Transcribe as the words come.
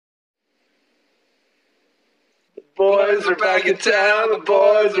boys are back in town. The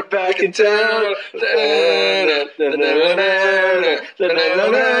boys are back in town.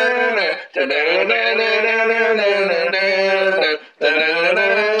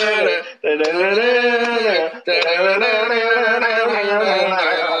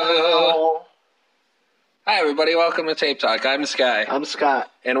 Hi everybody, welcome to Tape Talk. I'm Sky. I'm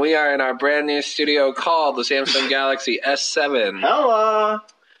Scott. And we are in our brand new studio called the Samsung Galaxy S7. Hello.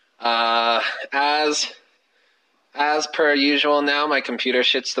 As per usual now, my computer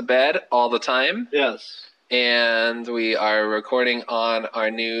shits the bed all the time. Yes. And we are recording on our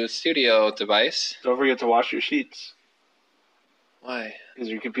new studio device. Don't forget to wash your sheets. Why? Because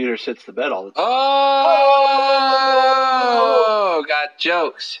your computer shits the bed all the time. Oh! Got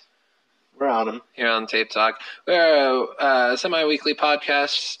jokes. We're on them. Here on Tape Talk. We're a semi-weekly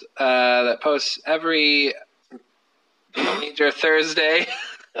podcast that posts every major Thursday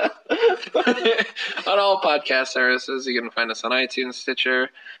on all podcast services. You can find us on iTunes, Stitcher,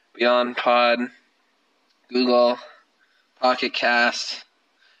 Beyond Pod, Google, Pocket Cast,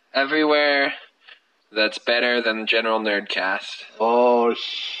 everywhere that's better than General Nerdcast. Oh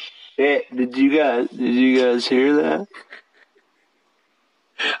shit! Did you guys hear that?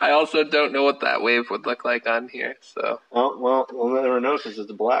 I also don't know what that wave would look like on here, so. Oh, well, we'll never know because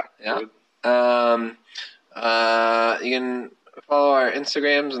it's black. Yeah. You can follow our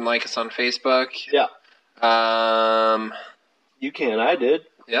Instagrams and like us on Facebook. Yeah. Um. You can. I did.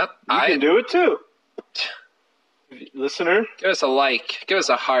 Yep. You can do it too. Listener, give us a like. Give us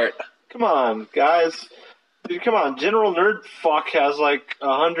a heart. Come on, guys. Dude, come on. General Nerd Fuck has like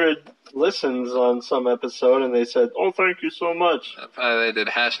 100 listens on some episode, and they said, "Oh, thank you so much." They did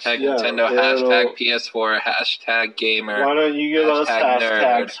hashtag Nintendo, hashtag PS4, hashtag gamer. Why don't you give us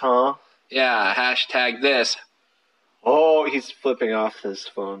hashtags, huh? Yeah, hashtag this. Oh, he's flipping off his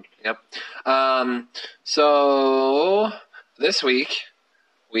phone. Yep. So this week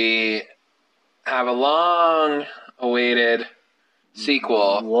we have a long-awaited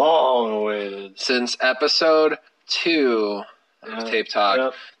sequel. Long-awaited. Since episode 2 of Tape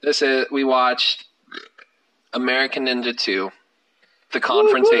Talk. Yep. We watched American Ninja 2, The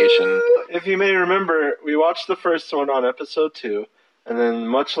Confrontation. Woo-hoo! If you may remember, we watched the first one on episode 2, and then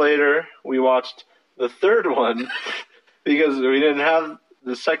much later we watched the third one because we didn't have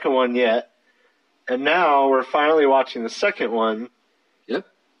the second one yet. And now we're finally watching the second one. Yep.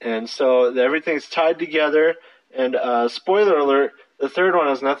 And so everything's tied together. And spoiler alert, the third one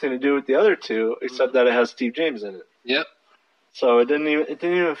has nothing to do with the other two, except that it has Steve James in it. Yep. So it didn't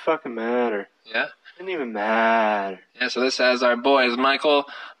even fucking matter. Yeah. It didn't even matter. Yeah, so this has our boys, Michael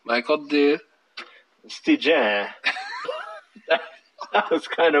D. Steve James. That was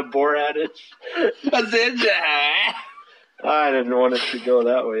kind of Borat-ish. I didn't want it to go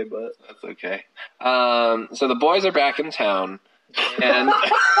that way, but that's okay. So the boys are back in town, and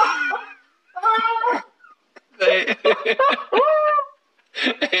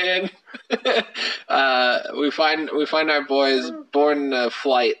we find our boys boarding a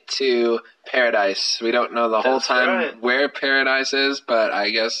flight to Paradise. We don't know the whole time where Paradise is, but I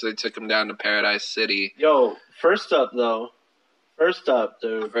guess they took them down to Paradise City. Yo, first up, dude. First up.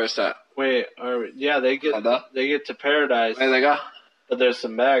 Wait, they get to Paradise. Where they go? But there's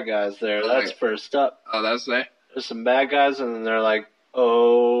some bad guys there. That's first up. Oh, that's there? There's some bad guys, and then they're like,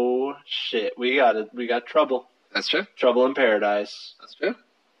 oh, shit, we got trouble. That's true. Trouble in Paradise. That's true.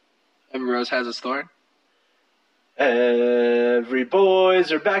 Every rose has its thorn. Every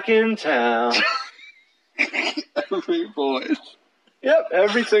boys are back in town. Every boys. Yep,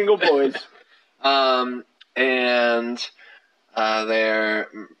 every single boys. And they're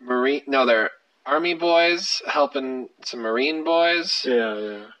Army boys helping some Marine boys.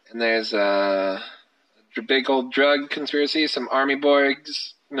 Yeah. And there's a big old drug conspiracy. Some Marine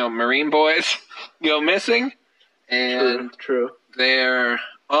boys go missing. And True. They're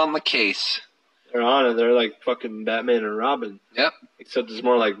on the case. They're on it. They're like fucking Batman and Robin. Yep. Except it's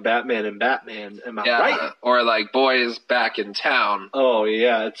more like Batman and Batman. Am I right? Or like boys back in town. Oh,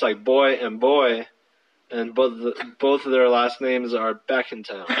 yeah. It's like boy and boy. And both of their last names are back in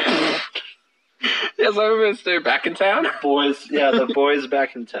town. Yes, they're back in town? Boys. Yeah, the boys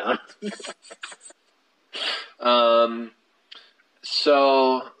back in town.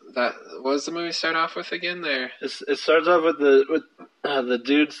 So what does the movie start off with again? There, it starts off with the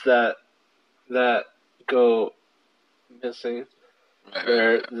dudes that go missing.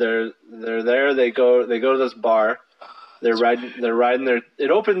 Right. They're there. They go to this bar. They're riding their.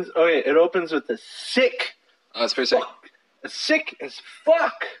 It opens with a sick. Oh, it's pretty sick. A sick as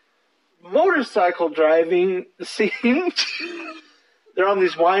fuck motorcycle driving scene. They're on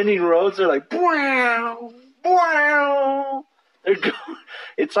these winding roads. They're like, wow, wow.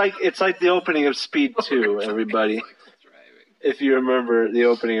 It's like the opening of Speed 2, everybody. If you remember the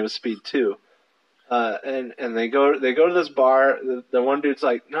opening of Speed 2. And they go to this bar. The one dude's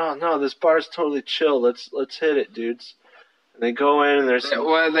like, no, this bar's totally chill. Let's hit it, dudes. And they go in and there's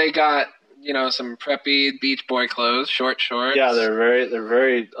they got some preppy beach boy clothes, short shorts. Yeah, they're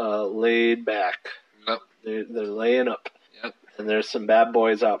very laid back. Yep. They're laying up. Yep. And there's some bad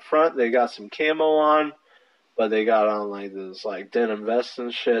boys out front. They got some camo on, but they got on like this like denim vests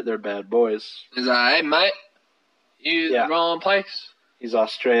and shit. They're bad boys. He's like, hey mate, you wrong place. He's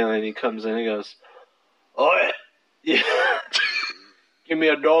Australian. He comes in. He goes, oi, yeah. Give me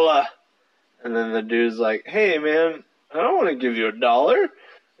 $1. And then the dude's like, hey man, I don't want to give you $1.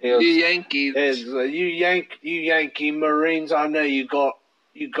 You Yankees. You Yankee Marines, I know you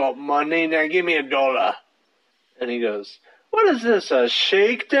got money, now give me $1. And he goes, what is this, a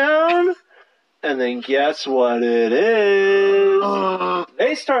shakedown? And then guess what it is?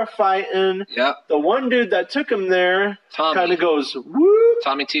 They start fighting. Yep. The one dude that took him there kind of goes, whoop.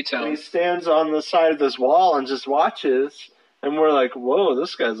 Tommy Two-Tone. He stands on the side of this wall and just watches. And we're like, whoa,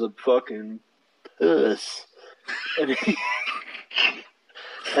 this guy's a fucking puss. And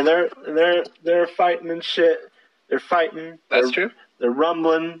they're fighting and shit. They're fighting. That's true. They're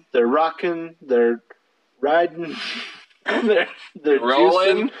rumbling. They're rocking. They're riding. they're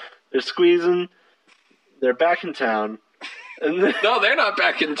rolling. Juicing, they're squeezing. They're back in town. And no, they're not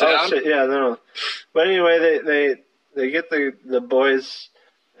back in town. Oh, shit, yeah, no. But anyway, they get the boys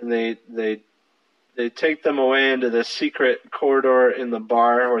and they take them away into this secret corridor in the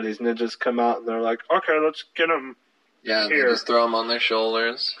bar where these ninjas come out and they're like, okay, let's get them. Yeah, they just throw them on their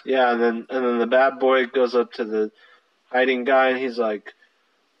shoulders. Yeah, and then the bad boy goes up to the hiding guy and he's like,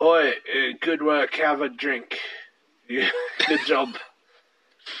 oi, good work, have a drink. Good job.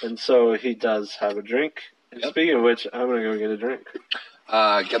 And so he does have a drink. And speaking of which, I'm going to go get a drink.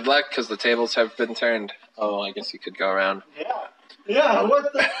 Good luck, because the tables have been turned. Oh, I guess you could go around. Yeah,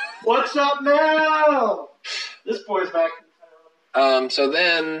 what's up now? This boy's back in town. So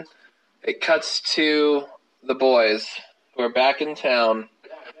then it cuts to the boys who are back in town.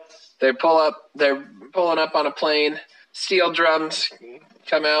 They're pulling up on a plane. Steel drums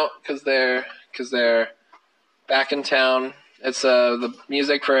come out because they're back in town. It's the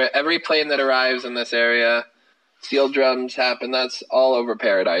music for every plane that arrives in this area. Steel drums happen. That's all over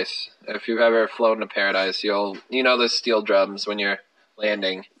Paradise. If you've ever flown to Paradise, you know the steel drums when you're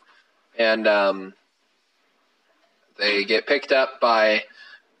landing. And they get picked up by,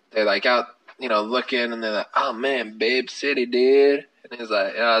 they're like out, looking, and they're like, oh man, Babe City, dude. And he's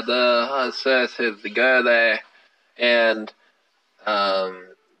like, yeah, the guy there. And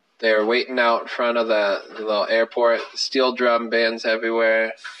they're waiting out in front of the little airport. Steel drum bands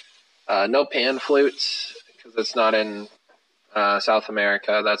everywhere. No pan flutes, because it's not in South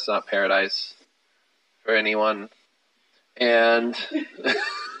America. That's not Paradise for anyone. And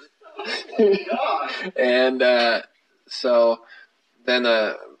so then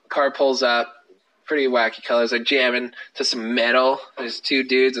a car pulls up. Pretty wacky colors. They're jamming to some metal. There's two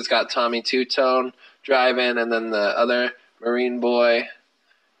dudes. It's got Tommy Two-Tone driving, and then the other Marine boy.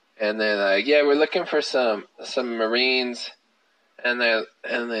 And they're like, yeah, we're looking for some Marines. And they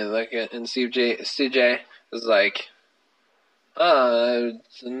look at, and CJ is like, oh,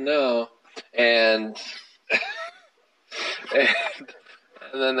 no. And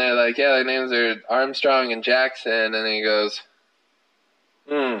then they're like, yeah, their names are Armstrong and Jackson. And he goes,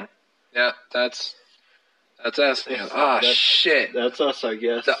 yeah, that's us. And he goes, shit. That's us, I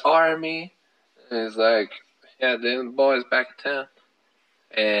guess. The Army. And he's like, yeah, the boys back in town.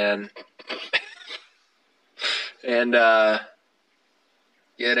 And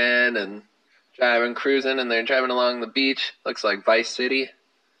get in and driving, cruising, and they're driving along the beach. Looks like Vice City,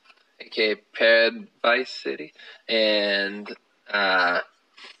 aka Paradise City. And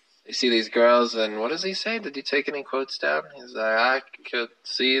you see these girls, and what does he say? Did you take any quotes down? He's like, I could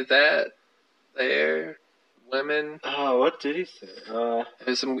see that there, women. Oh, what did he say?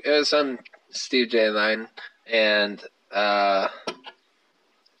 It was some Steve J line, and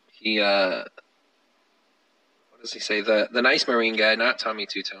he what does he say? The nice Marine guy, not Tommy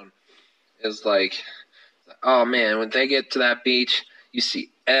Two-Tone, is like, oh man, when they get to that beach, you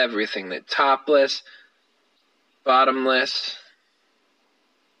see everything. They're topless, bottomless.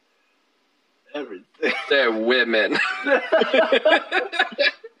 Everything. They're women.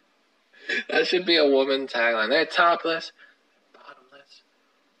 That should be a woman tagline. They're topless, bottomless,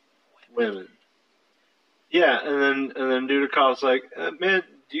 women. Yeah, and then Dudakov's like, man,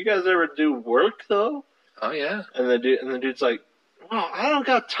 do you guys ever do work though? Oh yeah. And the dude's like, well, I don't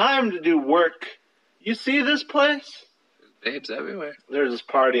got time to do work. You see this place? There's babes everywhere. They're just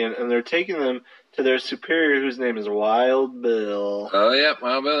partying, and they're taking them to their superior, whose name is Wild Bill. Oh, yeah,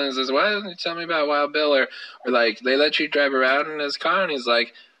 Wild Bill. And he says, why didn't you tell me about Wild Bill? Or like, they let you drive around in his car, and he's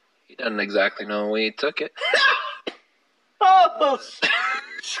like, he doesn't exactly know where he took it. Oh,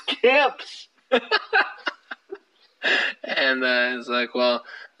 scamps! And it's like, well,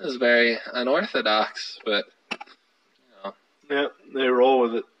 this is very unorthodox, but, you know. Yep, they roll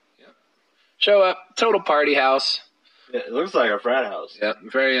with it. Yep. Show up, total party house. Yeah, it looks like a frat house. Yep,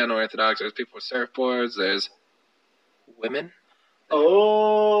 very unorthodox. There's people with surfboards. There's women.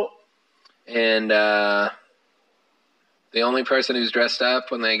 Oh! And the only person who's dressed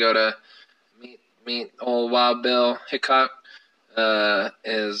up when they go to meet old Wild Bill Hickok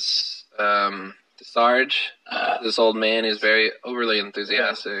is Sarge. This old man who's very overly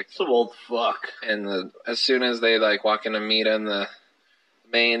enthusiastic. Some old fuck. And as soon as they like walk in to meet him, the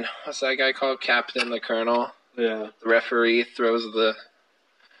main, what's that guy called? Captain, the colonel. Yeah. The referee throws the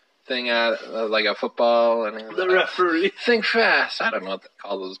thing at like a football, and the referee. Think fast. I don't know what they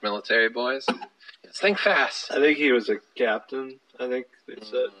call those military boys. Yes, think fast. I think he was a captain. I think they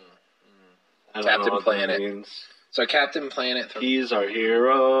said. Captain Planet. So Captain Planet. He's our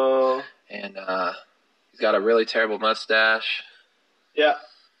hero. And he's got a really terrible mustache. Yeah.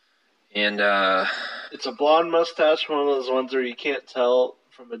 And it's a blonde mustache, one of those ones where you can't tell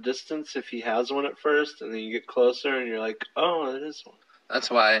from a distance if he has one at first, and then you get closer and you're like, oh, it is one. That's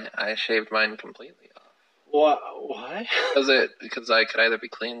why I shaved mine completely off. Why? Because I could either be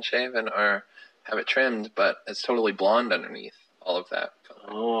clean shaven or have it trimmed, but it's totally blonde underneath all of that color.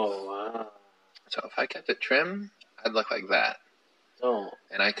 Oh, wow. So if I kept it trimmed, I'd look like that. Oh.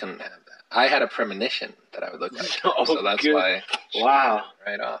 And I couldn't have that. I had a premonition that I would look like that, Oh, so that's good. why. Wow.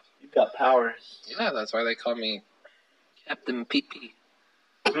 Right off. You've got powers. Yeah, that's why they call me Captain Pee-Pee.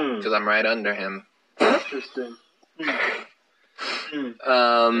 Hmm. Because I'm right under him. Interesting.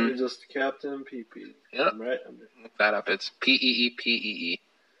 You're just Captain Pee-Pee. Yep. I'm right under. Look that up. It's P-E-E-P-E-E.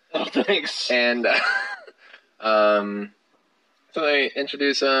 Oh, thanks. And so they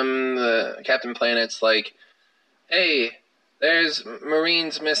introduce him. The Captain Planet's like, hey, there's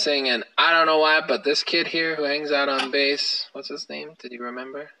Marines missing, and I don't know why, but this kid here who hangs out on base, what's his name? Did you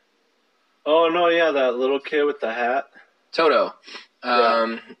remember? Oh, no, yeah, that little kid with the hat. Toto.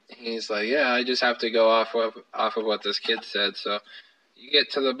 Yeah. He's like, yeah, I just have to go off of what this kid said, so you get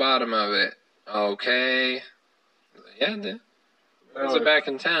to the bottom of it. Okay. Yeah, dude. Boys are back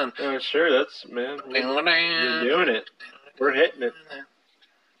in town. Oh, sure, that's, man, we're doing it. We're hitting it.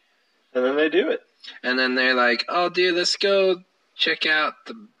 And then they do it. And then they're like, oh, dude, let's go check out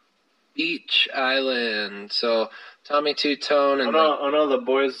the beach island. So Tommy Two-Tone and the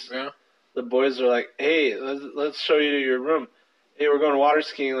boys are like, hey, let's show you your room. Hey, we're going water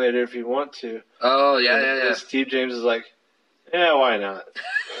skiing later if you want to. Oh, yeah. And Steve James is like, yeah, why not?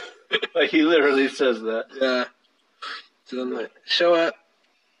 Like, he literally says that. Yeah. So then they show up,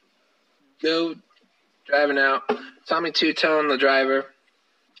 go driving out. Tommy Two-Tone, the driver,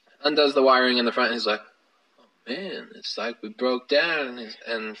 undoes the wiring in the front, and he's like, oh, man, it's like we broke down.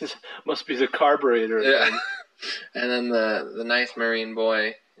 And must be the carburetor. Yeah. And then the nice Marine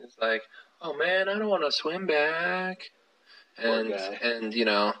boy is like, oh, man, I don't want to swim back. And you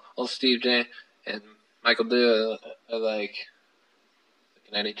know, old Steve J and Michael Do are like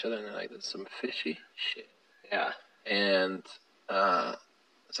looking at each other, and they're like, "This is some fishy shit." Yeah. And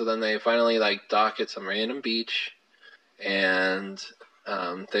so then they finally like dock at some random beach, and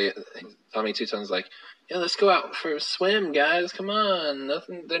Tommy Two-Tone's like, "Yeah, let's go out for a swim, guys. Come on,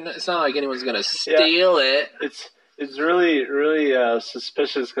 nothing. It's not like anyone's gonna steal it." It's really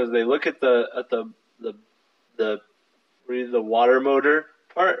suspicious because they look at the water motor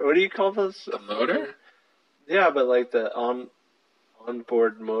part. What do you call those? The motor? Yeah, but like the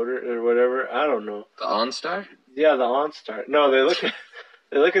onboard motor or whatever. I don't know. The OnStar? Yeah, the OnStar. No, they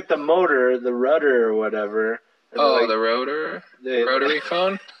look at the motor, the rudder or whatever. Oh, like, the rotor? Rotary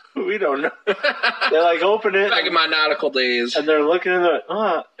phone? We don't know. They like open it. Back in my nautical days. And they're looking at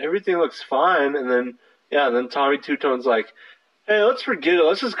everything looks fine. And then Tommy Two-Tone's like, hey, let's forget it.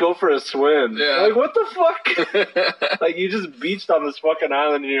 Let's just go for a swim. Yeah. Like, what the fuck? Like, you just beached on this fucking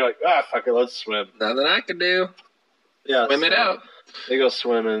island, and you're like, fuck it, let's swim. Nothing I can do. Yeah. Swim it out. They go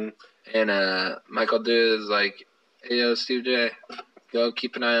swimming. And Michael Dude is like, hey, yo, Steve J, go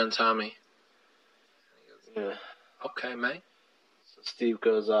keep an eye on Tommy. Goes, yeah. Okay, mate. So Steve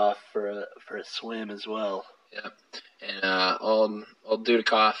goes off for a swim as well. Yep. And old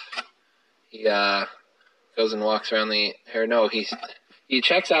Dudikoff, he goes and walks around he he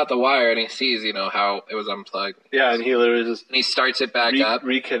checks out the wire and he sees, how it was unplugged. Yeah, and he literally just... And he starts it back up.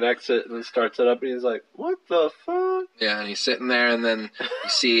 Reconnects it and then starts it up, and he's like, what the fuck? Yeah, and he's sitting there, and then you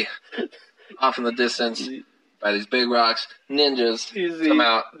see off in the distance, by these big rocks, ninjas come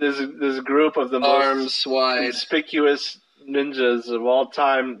out. This group of the arms most wide, conspicuous ninjas of all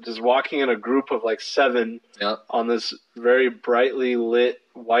time, just walking in a group of like 7 on this very brightly lit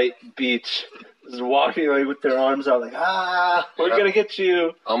white beach, just walking like with their arms out, like we're gonna get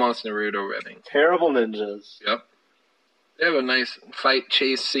you. Almost Naruto ribbing. Terrible ninjas. Yep. They have a nice fight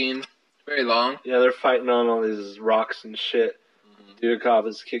chase scene. Very long. Yeah, they're fighting on all these rocks and shit. Dudikoff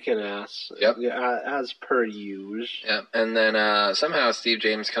is kicking ass. Yep. As per usual. Yep. And then somehow Steve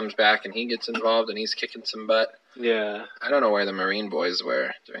James comes back and he gets involved and he's kicking some butt. Yeah. I don't know where the Marine boys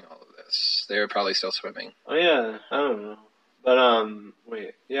were during all of this. They were probably still swimming. Oh yeah, I don't know. But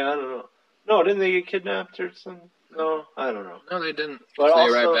wait, yeah, I don't know. No, didn't they get kidnapped or something? No, I don't know. No, they didn't. But they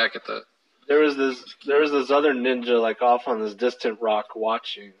also, right back at the. There was this other ninja like off on this distant rock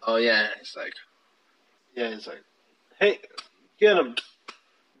watching. Oh yeah, he's like, hey, get him,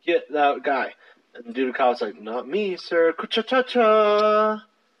 get that guy. And Dudikoff's like, not me, sir. Kucha-cha-cha.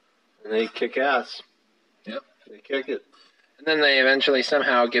 And they kick ass. Yep. They kick it. And then they eventually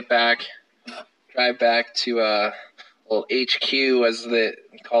somehow drive back to HQ, as they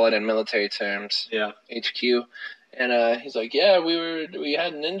call it in military terms. Yeah. HQ. And he's like, yeah, we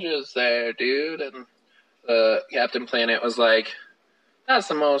had ninjas there, dude. And Captain Planet was like, that's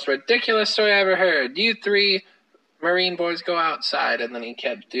the most ridiculous story I ever heard. You 3 Marine boys go outside. And then he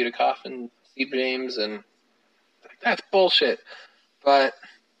kept Dudikoff and Steve James, and like, that's bullshit. But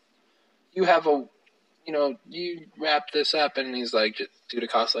you have you wrap this up. And he's like,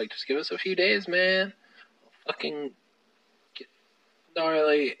 Dudikoff's like, just give us a few days, man. I'll fucking get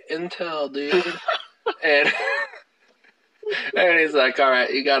gnarly intel, dude. and he's like, all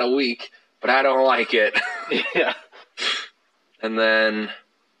right, you got a week, but I don't like it. Yeah. And then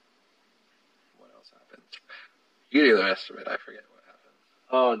what else happened? You do the rest of it. I forget what happened.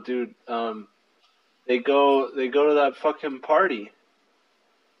 Oh, dude. They go to that fucking party.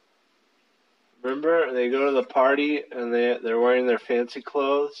 Remember? They go to the party and they're wearing their fancy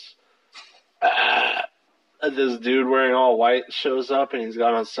clothes. And this dude wearing all white shows up and he's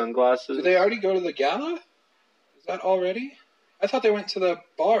got on sunglasses. Did they already go to the gala? Is that already? I thought they went to the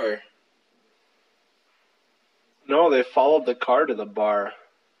bar. No, they followed the car to the bar.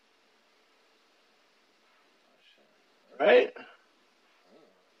 Right?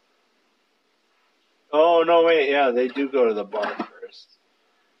 Oh, no, wait. Yeah, they do go to the bar first.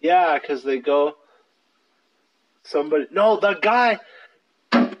 Yeah, because they go... No, the guy...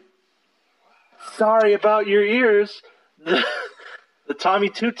 Sorry about your ears. The Tommy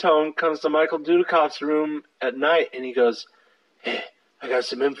Two-Tone comes to Michael Dudikoff's room at night, and he goes, hey, I got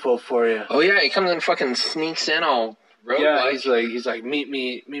some info for you. Oh, yeah, he comes and fucking sneaks in all road. Yeah, he's like, meet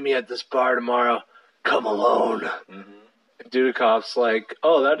me at this bar tomorrow. Come alone. Mm-hmm. Dudikoff's like,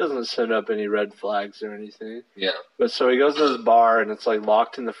 oh, that doesn't send up any red flags or anything. Yeah. But so he goes to this bar, and it's like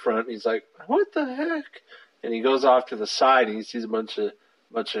locked in the front, and he's like, what the heck? And he goes off to the side, and he sees a bunch of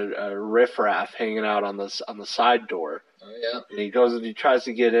riffraff hanging out on the side door. Oh yeah. And he goes and he tries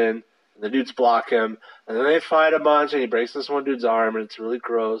to get in, and the dudes block him, and then they fight a bunch, and he breaks this one dude's arm, and it's really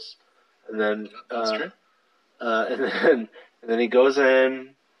gross. And then that's true. And then he goes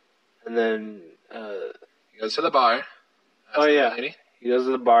in, and then he goes to the bar. Oh yeah, he goes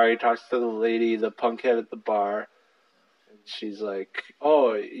to the bar. He talks to the lady, the punkhead at the bar, and she's like,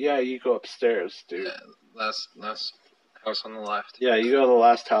 "Oh yeah, you go upstairs, dude. Yeah, last house on the left. Yeah, you go to the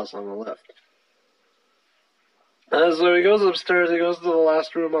last house on the left." And so he goes upstairs. He goes to the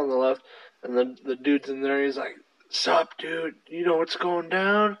last room on the left, and the dude's in there. He's like, "Sup, dude? You know what's going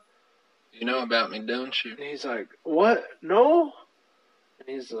down? You know about me, don't you?" And he's like, "What? No?" And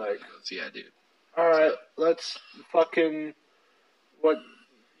he's like, "Yeah, dude. All right, let's fucking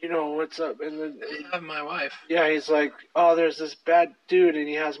what's up?" And then I have my wife. Yeah, he's like, "Oh, there's this bad dude, and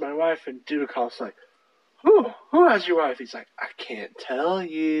he has my wife." And Dudikoff's like, Who has your wife?" He's like, "I can't tell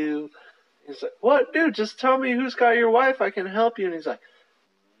you." He's like, "What, dude? Just tell me who's got your wife. I can help you." And he's like,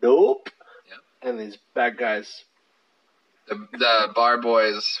 "Nope." Yeah. And these bad guys, the bar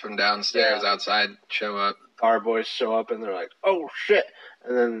boys from downstairs outside show up. Bar boys show up, and they're like, "Oh shit!"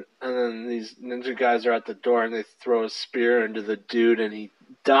 And then these ninja guys are at the door, and they throw a spear into the dude, and he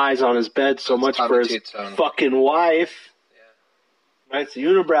dies on his bed. So much for his fucking wife. Yeah. Nice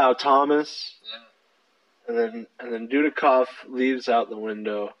unibrow, Thomas. Yeah. And then Dudikoff leaves out the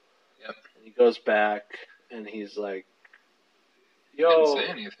window. Yep. And he goes back, and he's like, "Yo." He didn't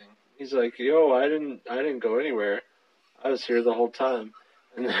say anything. He's like, "Yo, I didn't go anywhere. I was here the whole time."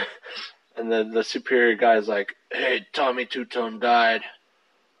 And then the superior guy's like, "Hey, Tommy Two-Tone died."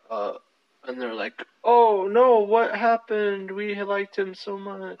 And they're like, "Oh no, what happened? We liked him so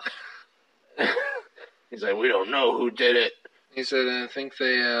much." He's like, "We don't know who did it." He said, "I think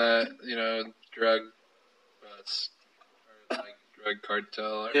they, drug us, or like drug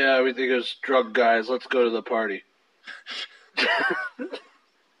cartel." Or... Yeah, we think it was drug guys. Let's go to the party.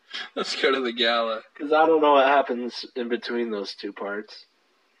 Let's go to the gala. Because I don't know what happens in between those two parts.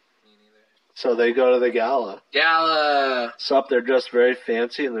 Me neither. So they go to the gala. Gala! So up, they're dressed very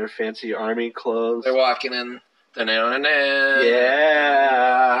fancy in their fancy army clothes. They're walking in. Yeah.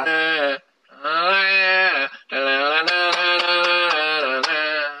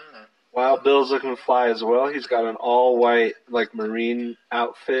 Wild Bill's looking fly as well. He's got an all-white, like, marine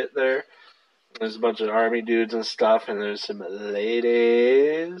outfit there. There's a bunch of army dudes and stuff, and there's some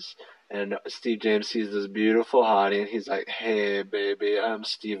ladies. And Steve James sees this beautiful hottie, and he's like, "Hey, baby, I'm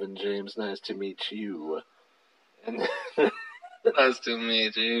Stephen James. Nice to meet you." And nice to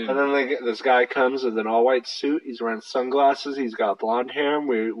meet you. And then this guy comes with an all-white suit. He's wearing sunglasses. He's got blonde hair. And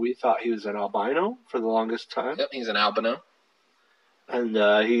we thought he was an albino for the longest time. Yep, he's an albino. And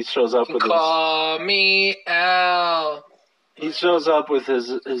he shows up with Call me Al. He shows up with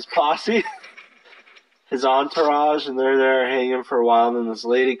his posse, his entourage, and they're there hanging for a while. And then this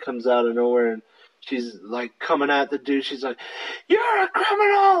lady comes out of nowhere, and she's like coming at the dude. She's like, "You're a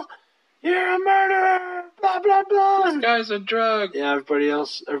criminal! You're a murderer! Blah blah blah!" This guy's a drug. Yeah,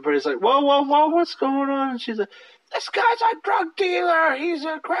 everybody's like, "Whoa, whoa, whoa! What's going on?" And she's like, "This guy's a drug dealer. He's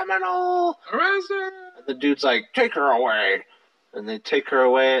a criminal." Arrest him! And the dude's like, "Take her away," and they take her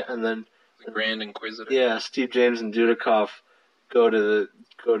away, and then the Grand Inquisitor. Yeah, Steve James and Dudikoff go to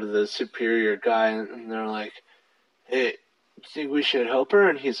the superior guy, and they're like, "Hey, you think we should help her?"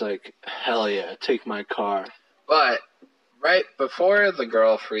 And he's like, "Hell yeah, take my car." But right before the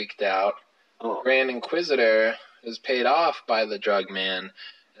girl freaked out, Grand Inquisitor is paid off by the drug man.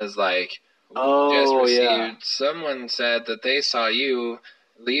 Is like, someone said that they saw you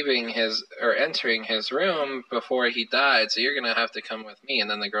entering his room before he died, so you're gonna have to come with me. And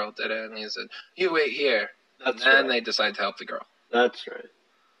then the girl did it, and he said, "You wait here." And then they decide to help the girl. That's right.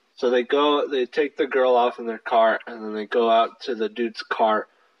 So they take the girl off in their car, and then they go out to the dude's car.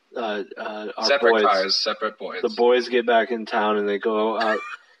 Separate cars, separate boys. The boys get back in town, and they go out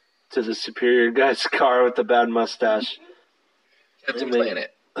to the superior guy's car with the bad mustache. Captain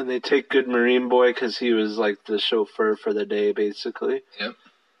Planet. And they take Good Marine Boy because he was like the chauffeur for the day, basically. Yep.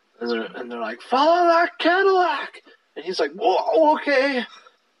 And they're like, "Follow that Cadillac!" And he's like, "Whoa, okay."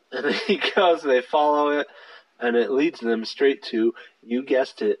 And then he goes, they follow it, and it leads them straight to, you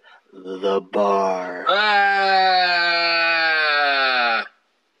guessed it, the bar. Ah!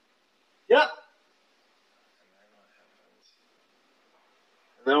 Yep.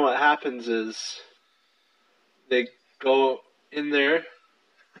 And then what happens is they go in there.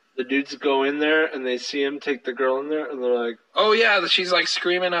 The dudes go in there, and they see him take the girl in there, and they're like, "Oh yeah," she's like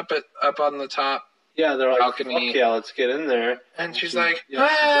screaming up on the top. Yeah, they're like, balcony. "Fuck yeah, let's get in there." And she's like,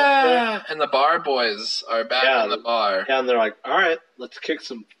 "Ah!" And the bar boys are back in the bar. Yeah, and they're like, "All right, let's kick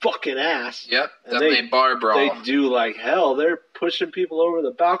some fucking ass." Yep. And they bar brawl. They do like hell. They're pushing people over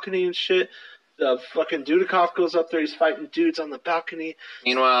the balcony and shit. Fucking Dudikoff goes up there. He's fighting dudes on the balcony.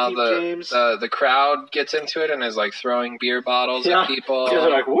 Meanwhile, the crowd gets into it and is like throwing beer bottles at people. Yeah, they're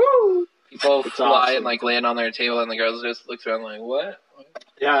like, "Woo!" People fly and like land on their table, and the girls just look around like, "What?"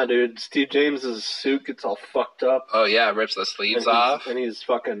 Yeah, dude. Steve James's suit gets all fucked up. Oh yeah, rips the sleeves off, and he's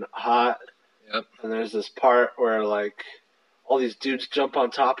fucking hot. Yep. And there's this part where like all these dudes jump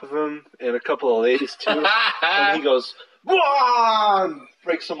on top of him, and a couple of ladies too. And he goes, "Wah!" and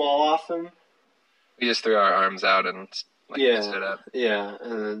breaks them all off him. We just threw our arms out and stood up. Yeah,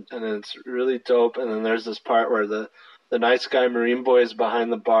 and it's really dope. And then there's this part where the nice guy Marine Boy is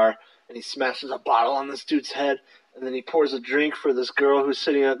behind the bar, and he smashes a bottle on this dude's head, and then he pours a drink for this girl who's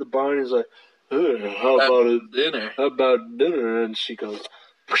sitting at the bar, and he's like, "How about dinner? How about dinner?" And she goes,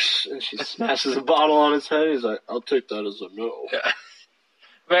 and she smashes a bottle on his head. And he's like, "I'll take that as a no." Yeah.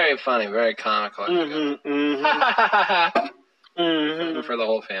 Very funny, very comical. For the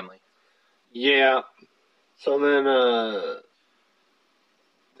whole family. Yeah. So then,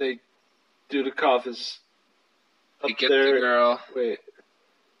 Dudikoff is up they get there. The girl. Wait.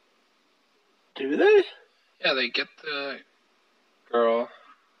 Do they? Yeah, they get the girl.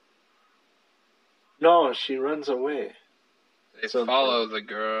 No, she runs away. They follow the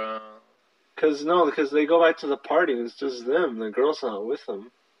girl. Because they go back to the party and it's just them. The girl's not with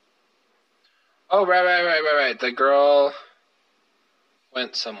them. Oh, right. The girl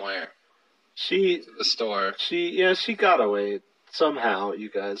went somewhere. To the store. She got away somehow, you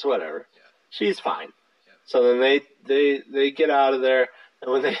guys, whatever. Yeah. She's fine. Yeah. So then they get out of there,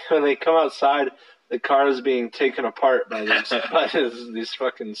 and when they come outside, the car is being taken apart by these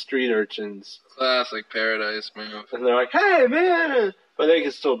fucking street urchins. Classic Paradise move. And they're like, "Hey, man!" But they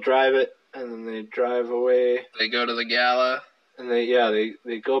can still drive it, and then they drive away. They go to the gala. And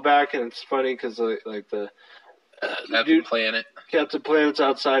they go back, and it's funny because like the Captain Planet. Captain Planet's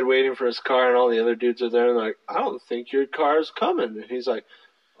outside waiting for his car, and all the other dudes are there, and they're like, "I don't think your car's coming." And he's like,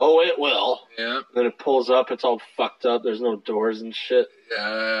 "Oh, it will." Yeah. And then it pulls up, it's all fucked up. There's no doors and shit.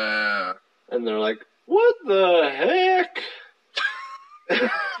 Yeah. And they're like, "What the heck?"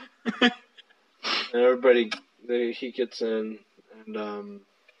 And everybody, he gets in, and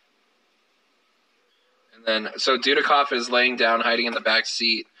then, so Dudikoff is laying down, hiding in the back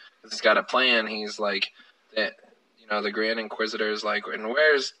seat. He's got a plan. He's like, the Grand Inquisitor is like, and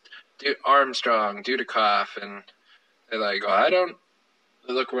where's Armstrong, Dudikoff? And they're like,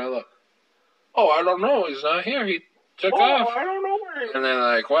 they look around like, I don't know. He's not here. He took off. I don't know where he is. And they're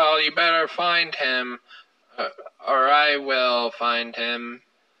like, well, you better find him, or I will find him.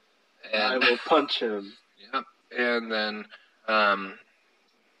 And I will punch him. Yep. And then,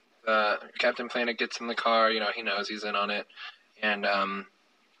 Captain Planet gets in the car. He knows he's in on it. And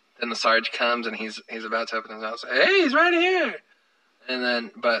then the Sarge comes, and he's about to open his mouth. Hey, he's right here. And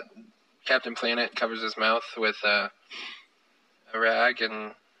then, but Captain Planet covers his mouth with a rag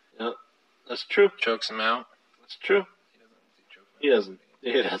and that's true. Chokes him out. That's true. He doesn't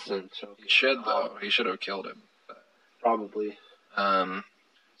choke. He should though. He should have killed him. But. Probably.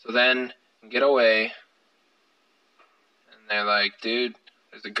 So then get away, and they're like, dude,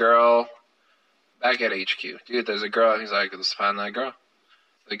 there's a girl back at HQ. Dude, there's a girl. He's like, let's find that girl.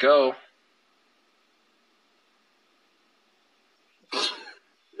 They go.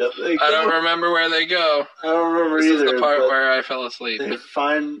 Yep, they go. I don't remember where they go. I don't remember this either. This is the part where I fell asleep. They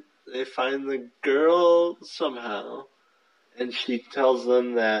find the girl somehow, and she tells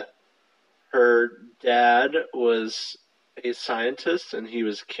them that her dad was a scientist and he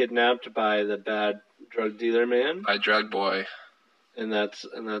was kidnapped by the bad drug dealer man. By Drug Boy. And that's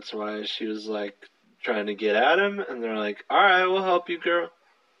why she was like trying to get at him, and they're like, "All right, we'll help you, girl."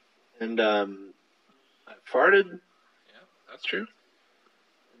 And I farted. Yeah, that's true.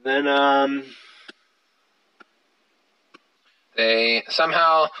 And then they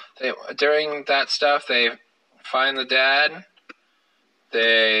during that stuff they find the dad.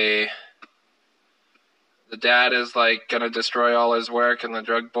 The dad is like gonna destroy all his work, and the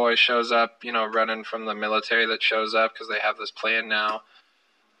drug boy shows up, running from the military that shows up because they have this plan now.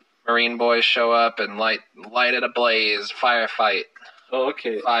 Marine boys show up and light it ablaze, firefight. Oh,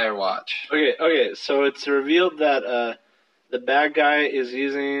 okay. Firewatch. Okay. So it's revealed that the bad guy is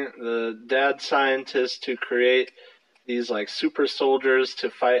using the dad scientist to create these like super soldiers to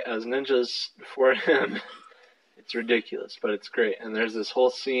fight as ninjas for him. It's ridiculous, but it's great. And there's this whole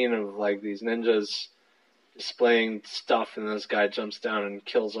scene of like these ninjas displaying stuff, and this guy jumps down and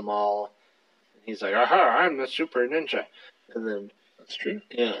kills them all. And he's like, "Aha! I'm the super ninja." And then that's true.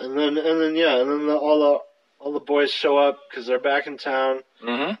 Yeah, and then all the boys show up because they're back in town.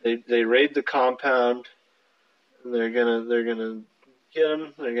 Mm-hmm. They raid the compound. And they're gonna get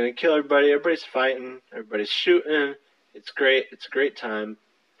them. They're gonna kill everybody. Everybody's fighting. Everybody's shooting. It's great. It's a great time.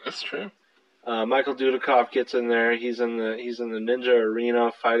 That's true. Michael Dudikoff gets in there. He's in the ninja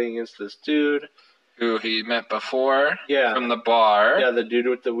arena fighting against this dude who he met before. Yeah. From the bar. Yeah, the dude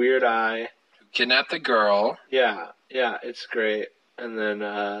with the weird eye. Who kidnapped the girl. Yeah, it's great. And then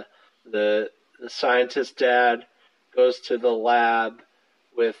the scientist dad goes to the lab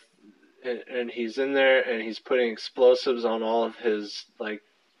and he's in there and he's putting explosives on all of his like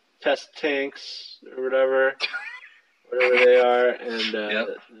test tanks or whatever they are, and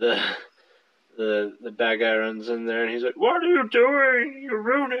the bad guy runs in there and he's like, "What are you doing? You're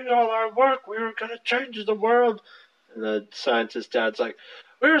ruining all our work. We were gonna change the world." And the scientist dad's like,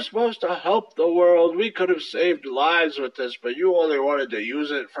 "We're supposed to help the world. We could have saved lives with this, but you only wanted to use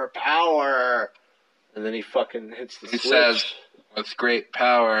it for power." And then he fucking hits the switch. He says, "With great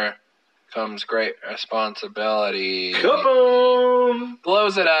power comes great responsibility." Kaboom!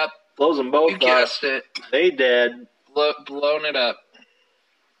 Blows it up. Blows them both up. You guessed it. They dead. Blown it up.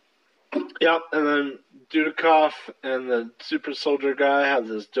 Yep, and then Dudikoff and the super soldier guy have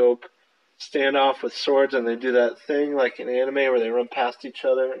this dope standoff with swords, and they do that thing like in anime where they run past each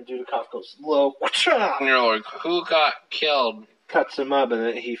other, and Dudikoff goes low. And you're like, who got killed? Cuts him up, and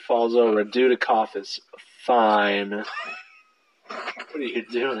then he falls over. Dudikoff is fine. What are you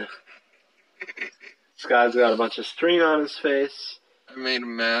doing? This guy's got a bunch of string on his face. I made a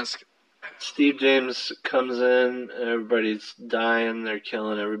mask. Steve James comes in, everybody's dying, they're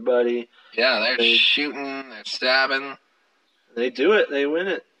killing everybody. Yeah, they're shooting, they're stabbing. They do it, they win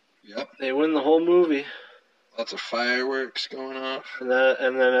it. Yep. They win the whole movie. Lots of fireworks going off. And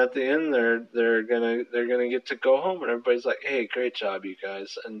then at the end they're gonna get to go home, and everybody's like, "Hey, great job, you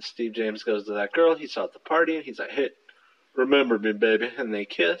guys." And Steve James goes to that girl he's at the party, and he's like, "Hey, remember me, baby," and they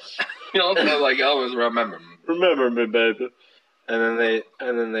kiss. You know, like I always remember. Remember me, baby. And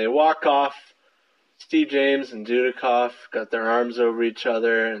then they walk off. Steve James and Dudikoff got their arms over each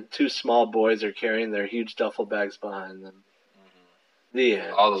other, and two small boys are carrying their huge duffel bags behind them. Mm-hmm. The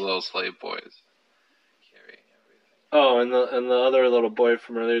end. All the little slave boys carrying everything. Oh, and the other little boy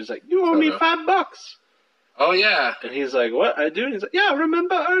from earlier is like, "You owe me $5." Oh yeah. And he's like, "What? I do?" And he's like, "Yeah,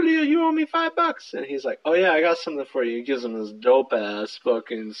 remember earlier you owe me $5." And he's like, "Oh yeah, I got something for you." He gives him this dope ass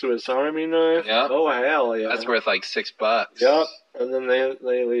fucking Swiss Army knife. Yeah. Oh hell yeah. That's worth like $6. Yep. And then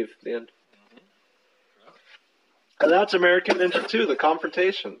they leave at the end. And that's American Ninja 2, The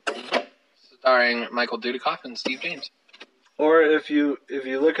Confrontation. Starring Michael Dudikoff and Steve James. Or if you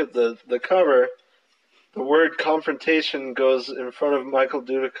look at the cover, the word confrontation goes in front of Michael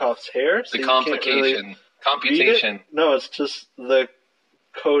Dudikoff's hair. So the complication. Computation. No, it's just the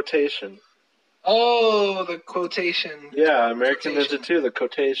quotation. Oh, the quotation. Yeah, American Ninja 2, The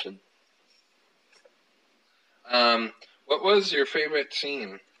Quotation. What was your favorite scene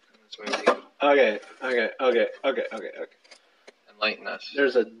in this movie? Okay. Enlighten us.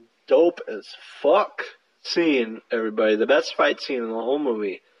 There's a dope as fuck scene, everybody. The best fight scene in the whole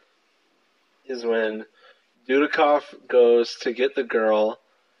movie is when Dudikoff goes to get the girl,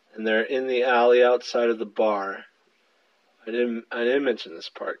 and they're in the alley outside of the bar. I didn't mention this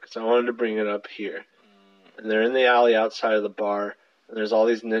part because I wanted to bring it up here. And they're in the alley outside of the bar, and there's all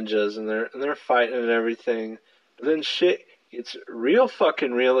these ninjas, and they're fighting and everything. But then shit gets real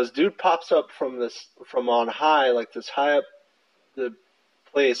fucking real. This dude pops up from on high, like this high up the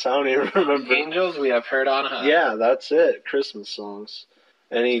place. I don't even remember. Angels we have heard on high. Yeah, that's it. Christmas songs.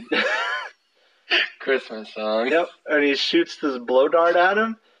 And he Christmas song. Yep. And he shoots this blow dart at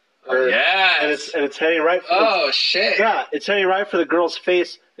him. Yes. And it's heading right for shit. Yeah, it's heading right for the girl's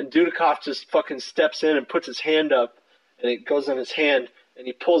face, and Dudikoff just fucking steps in and puts his hand up, and it goes in his hand, and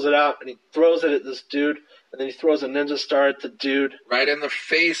he pulls it out, and he throws it at this dude, and then he throws a ninja star at the dude. Right in the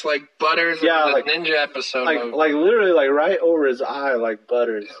face, like Butters yeah, in like, the ninja episode. Like literally, like right over his eye, like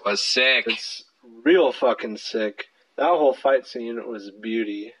Butters. It was sick. It's real fucking sick. That whole fight scene was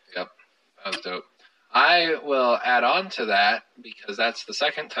beauty. Yep, that was dope. I will add on to that because that's the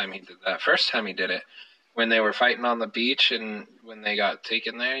second time he did that. First time he did it, when they were fighting on the beach and when they got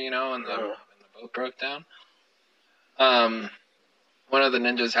taken there, you know, and the boat broke down. One of the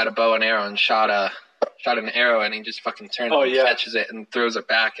ninjas had a bow and arrow and shot an arrow, and he just fucking turns and catches it and throws it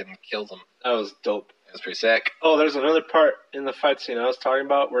back and kills him. That was dope. It was pretty sick. Oh, there's another part in the fight scene I was talking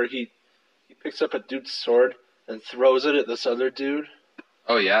about where he picks up a dude's sword and throws it at this other dude.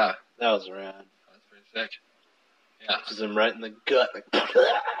 Oh yeah, that was rad. Sick. Yeah. Punches him right in the gut. Like,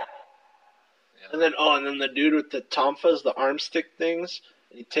 and then the dude with the tonfas, the arm stick things,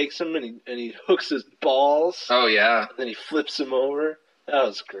 and he takes him and he hooks his balls. Oh yeah. And then he flips him over. That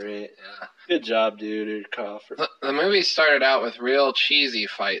was great. Yeah. Good job, dude. The movie started out with real cheesy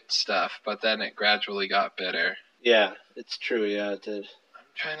fight stuff, but then it gradually got better. Yeah, it's true. Yeah, it did. I'm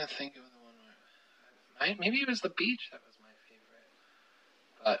trying to think of the one where maybe it was the beach that was my favorite,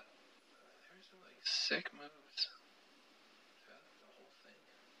 but. Sick moves. The whole thing.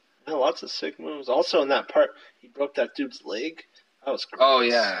 Yeah, lots of sick moves. Also in that part, he broke that dude's leg. That was great. Oh,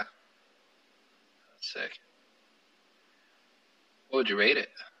 yeah. That's sick. What would you rate it?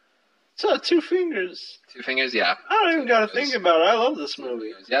 It's 2 fingers. 2 fingers, yeah. I don't even got to think about it. I love this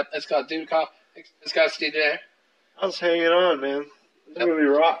movie. Yep, it's got Dudikoff. It's got Steve J. I was hanging on, man. This movie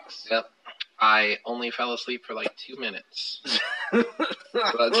rocks. Yep. I only fell asleep for like 2 minutes. So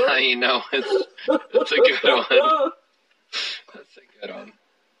that's how you know it's a good one. That's a good one.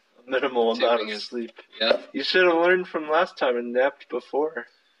 A minimal amount of sleep. Yeah. You should have learned from last time and napped before.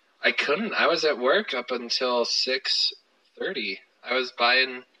 I couldn't. I was at work up until 6:30. I was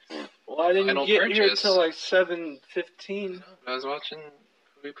buying. Well, I didn't get here until like 7:15. I was watching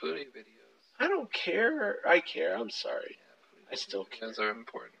Pootie Pootie videos. I don't care. I care. I'm sorry. I still care. Those are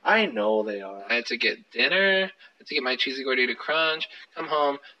important. I know they are. I had to get dinner. I had to get my cheesy gordita crunch. Come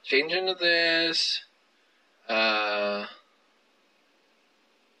home, change into this. Pootie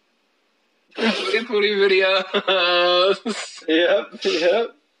Pootie videos. Yep. You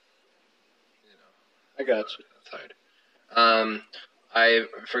know, I got you. That's hard. I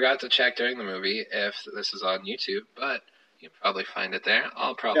forgot to check during the movie if this is on YouTube, but You can probably find it there.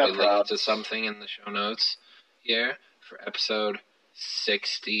 I'll probably link props. to something in the show notes here for episode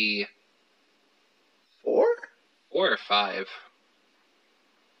 64 or 5. I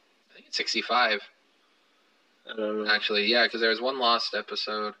think it's 65. I don't know. Actually, yeah, because there was one lost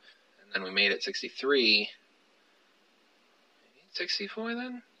episode, and then we made it 63. Maybe 64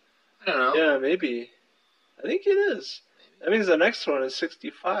 then? I don't know. Yeah, maybe. I think it is. That means the next one is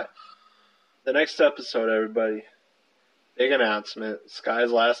 65. The next episode, everybody. Big announcement.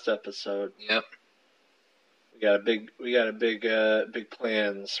 Sky's last episode. Yep. We got big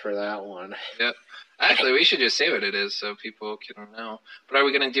plans for that one. Yep. Actually, we should just say what it is so people can know. But are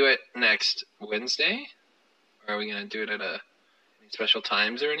we going to do it next Wednesday? Or are we going to do it at any special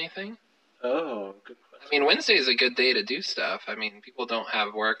times or anything? Oh, good question. I mean, Wednesday is a good day to do stuff. I mean, people don't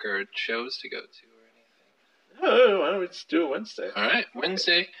have work or shows to go to or anything. Oh, why don't we just do it Wednesday? All right,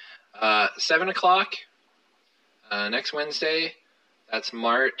 Wednesday, 7 o'clock. Next Wednesday, that's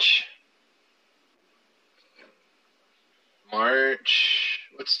March.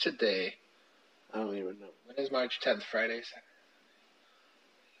 What's today? I don't even know. When is March 10th? Friday?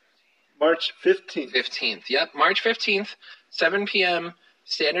 March 15th. 15th. Yep, March 15th, 7 p.m.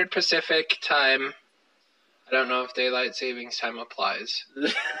 Standard Pacific time. I don't know if daylight savings time applies.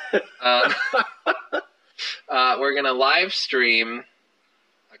 We're going to live stream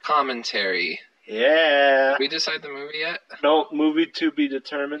a commentary. Yeah. Did we decide the movie yet? No, movie to be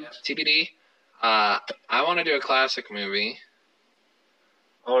determined. Yeah, TBD. I want to do a classic movie.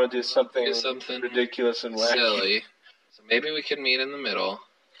 I want to do something ridiculous and wacky. Silly. So maybe we could meet in the middle.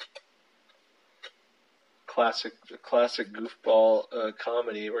 Classic goofball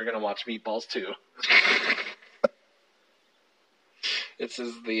comedy. We're going to watch Meatballs 2. This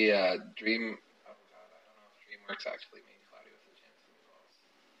is the Dream... Oh, God, I don't know if DreamWorks actually made Cloudy with a Chance of Meatballs.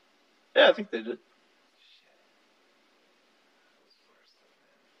 Yeah, I think they did.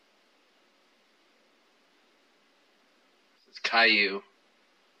 This is Caillou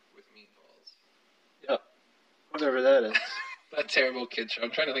with meatballs. Yep. Whatever that is. That terrible kid show.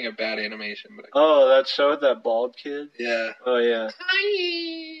 I'm trying to think of bad animation, but Oh, that show with that bald kid? yeah. Oh, yeah.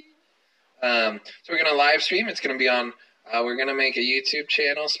 So we're gonna live stream. It's gonna be on. We're gonna make a YouTube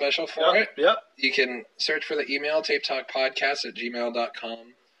channel special for it. Yep. You can search for the email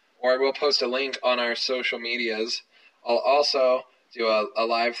tapetalkpodcast@gmail.com, or we'll post a link on our social medias. I'll also do a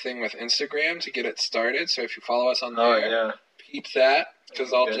live thing with Instagram to get it started. So if you follow us on Oh, there, yeah. peep that,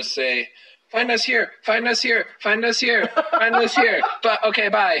 because I'll Good. just say, find us here, find us here, find us here, find us here. But okay,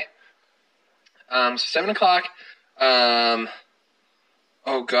 bye. So 7 o'clock. Oh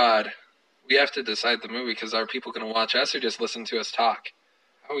God, we have to decide the movie because are people going to watch us or just listen to us talk?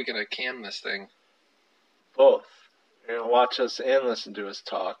 How are we going to cam this thing? Both. You're going to watch us and listen to us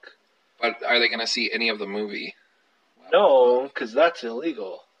talk. But are they going to see any of the movie? No, because that's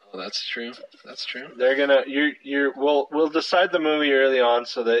illegal. Oh, that's true. That's true. They're gonna we'll decide the movie early on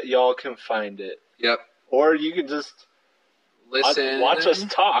so that y'all can find it. Yep. Or you can just Listen. watch us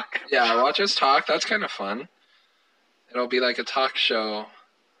talk. Yeah, watch us talk. That's kind of fun. It'll be like a talk show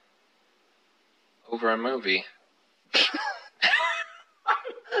over a movie.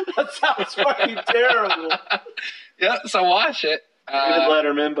 That sounds fucking terrible. Yeah, so watch it. David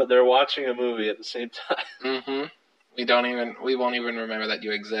Letterman, but they're watching a movie at the same time. Mm-hmm. We won't even remember that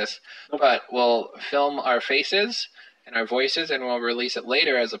you exist. Nope. But we'll film our faces and our voices, and we'll release it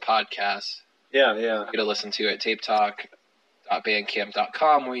later as a podcast. Yeah. You to listen to at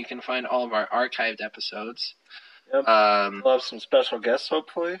tapetalk.bandcamp.com, where you can find all of our archived episodes. Yep. We'll have some special guests,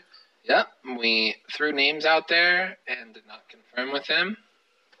 hopefully. Yep. We threw names out there and did not confirm with them.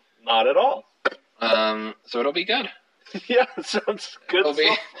 Not at all. So it'll be good. Yeah, it sounds good.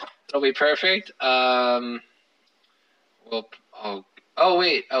 It'll be perfect.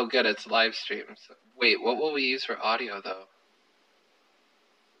 Wait. Oh, good. It's live stream. So, wait, what will we use for audio though?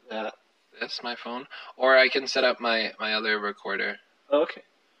 Yeah. This, my phone, or I can set up my other recorder. Okay.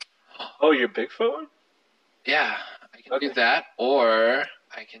 Oh, your Bigfoot one? Yeah, I can do that, or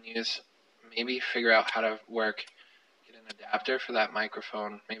I can figure out how to get an adapter for that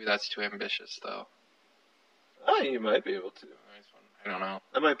microphone. Maybe that's too ambitious though. Oh, you might be able to. I don't know.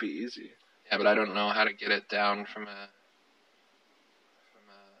 That might be easy. Yeah, but I don't know how to get it down from a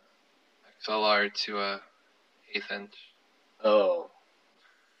XLR to a 1/8 inch. Oh.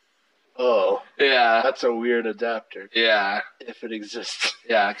 Yeah. That's a weird adapter. Yeah. If it exists.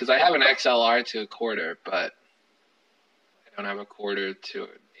 Yeah, because I have an XLR to a 1/4, but I don't have a 1/4 to an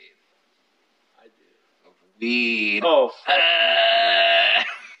 1/8. I do. Of weed. Oh.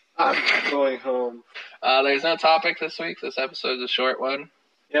 I'm going home. There's no topic this week. This episode's a short one.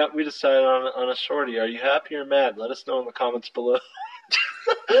 Yeah, we decided on a shorty. Are you happy or mad? Let us know in the comments below.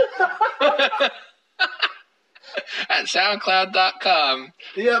 At SoundCloud.com.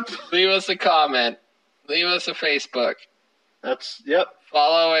 Yep. Leave us a comment. Leave us a Facebook. Yep.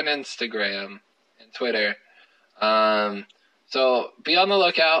 Follow an Instagram and Twitter. So be on the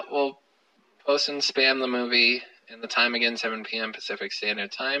lookout. We'll post and spam the movie in the time again, 7 p.m. Pacific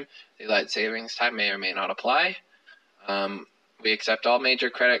Standard Time. Daylight savings time may or may not apply. We accept all major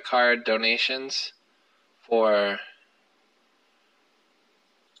credit card donations for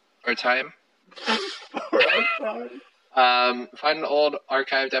our time. Find old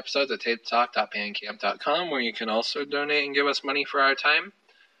archived episodes at tapetalk.bandcamp.com, where you can also donate and give us money for our time.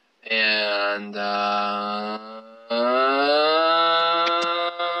 And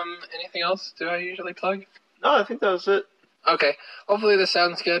anything else? Do I usually plug? No, I think that was it. Okay. Hopefully this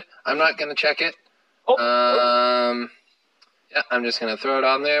sounds good. I'm not going to check it. Yeah, I'm just going to throw it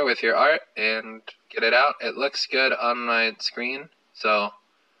on there with your art and get it out. It looks good on my screen. So,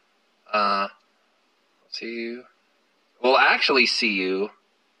 see you. We'll actually see you.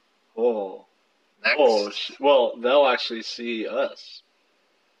 Oh. Next. Oh, well, they'll actually see us.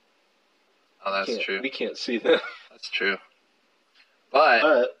 Oh, that's true. We can't see them. That's true.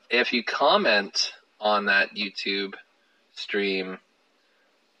 But if you comment on that YouTube stream,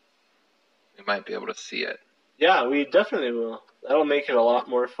 we might be able to see it. Yeah, we definitely will. That'll make it a lot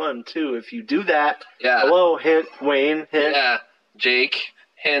more fun, too, if you do that. Yeah. Hello, hint, Wayne, hint. Yeah, Jake,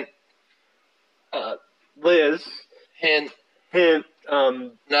 hint. Liz. Hint. Hint,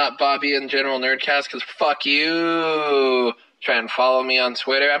 Not Bobby and General Nerdcast, because fuck you. Try and follow me on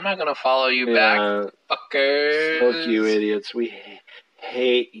Twitter. I'm not going to follow you back, fuckers. Fuck you, idiots. We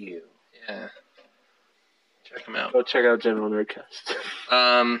hate you. Yeah. Check them out. Go check out General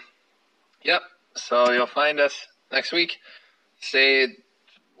Nerdcast. Yep. So you'll find us next week.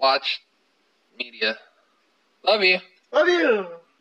 Watch media. Love you. Love you.